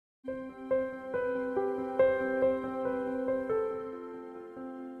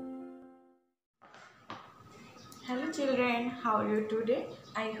children, how are you today?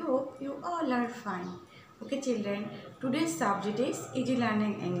 I hope you all are fine. Okay children, today's subject is Easy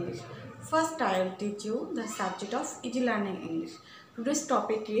Learning English. First I will teach you the subject of Easy Learning English. Today's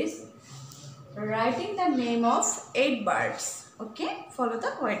topic is writing the name of 8 birds. Okay, follow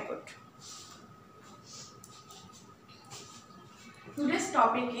the whiteboard. Today's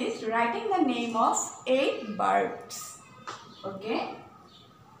topic is writing the name of 8 birds. Okay.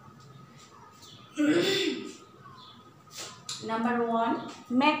 Number 1,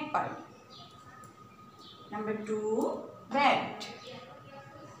 magpie. Number 2, bat.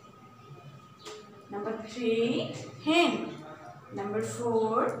 Number 3, hen. Number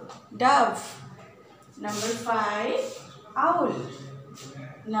 4, dove. Number 5, owl.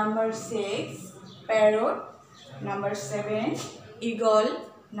 Number 6, parrot. Number 7,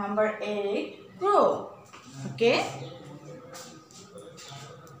 eagle. Number 8, crow. Okay.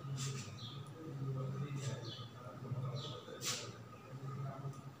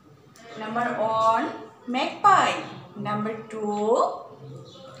 Number 1, magpie. Number 2,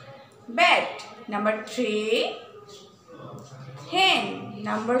 bat. Number 3, hen.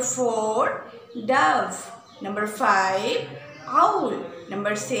 Number 4, dove. Number 5, owl.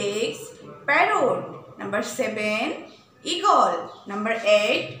 Number 6, parrot. Number 7, eagle. Number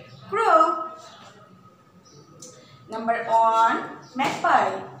 8, crow. Number 1,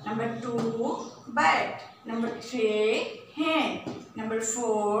 magpie. Number 2, bat. Number 3, hen. Number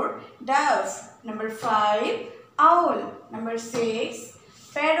 4, dove. Number 5, owl. Number 6,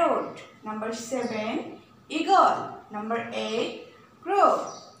 parrot. Number 7, eagle. Number 8, crow.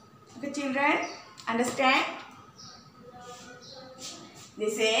 Okay children, understand?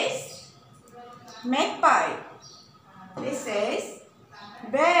 This is magpie. This is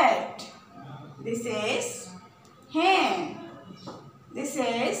bat. This is hen. This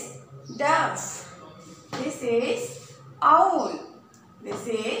is dove. This is owl. This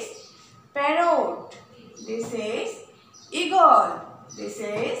is parrot. This is eagle. This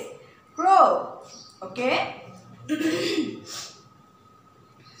is crow. Okay.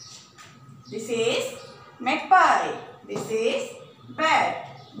 This is magpie. This is bat.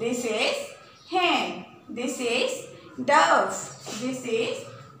 This is hen. This is dove. This is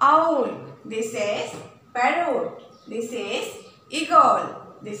owl. This is parrot. This is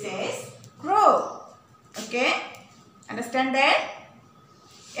eagle. This is crow. Okay. Understand that?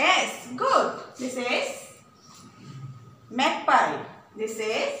 Yes, good. This is magpie. This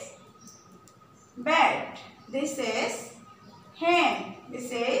is bat. This is hen.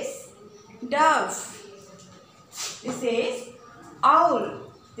 This is dove. This is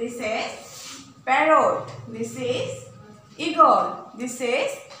owl. This is parrot. This is eagle. This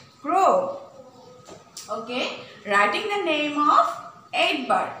is crow. Okay. Writing the name of 8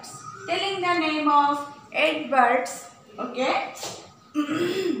 birds. Telling the name of 8 birds. Okay.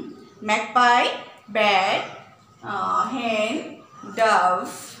 Magpie, bat, hen,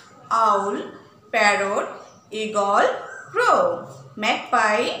 dove, owl, parrot, eagle, crow.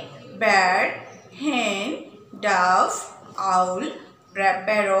 Magpie, bat, hen, dove, owl,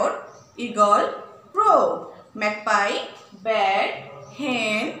 parrot, eagle, crow. Magpie, bat,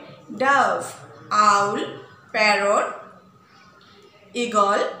 hen, dove, owl, parrot,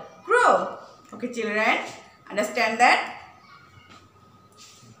 eagle, crow. Okay children, understand that?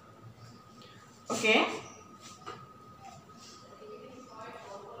 Okay.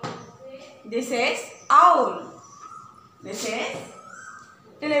 This is owl. This is,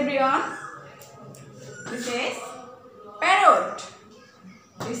 tell everyone. This is parrot.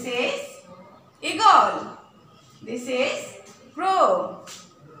 This is eagle. This is crow.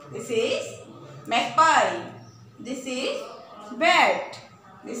 This is magpie. This is bat.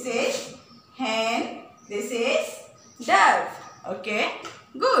 This is hen. This is dove. Okay,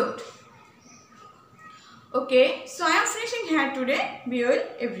 good. Okay, so I am finishing here today. Be well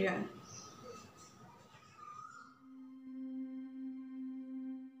everyone.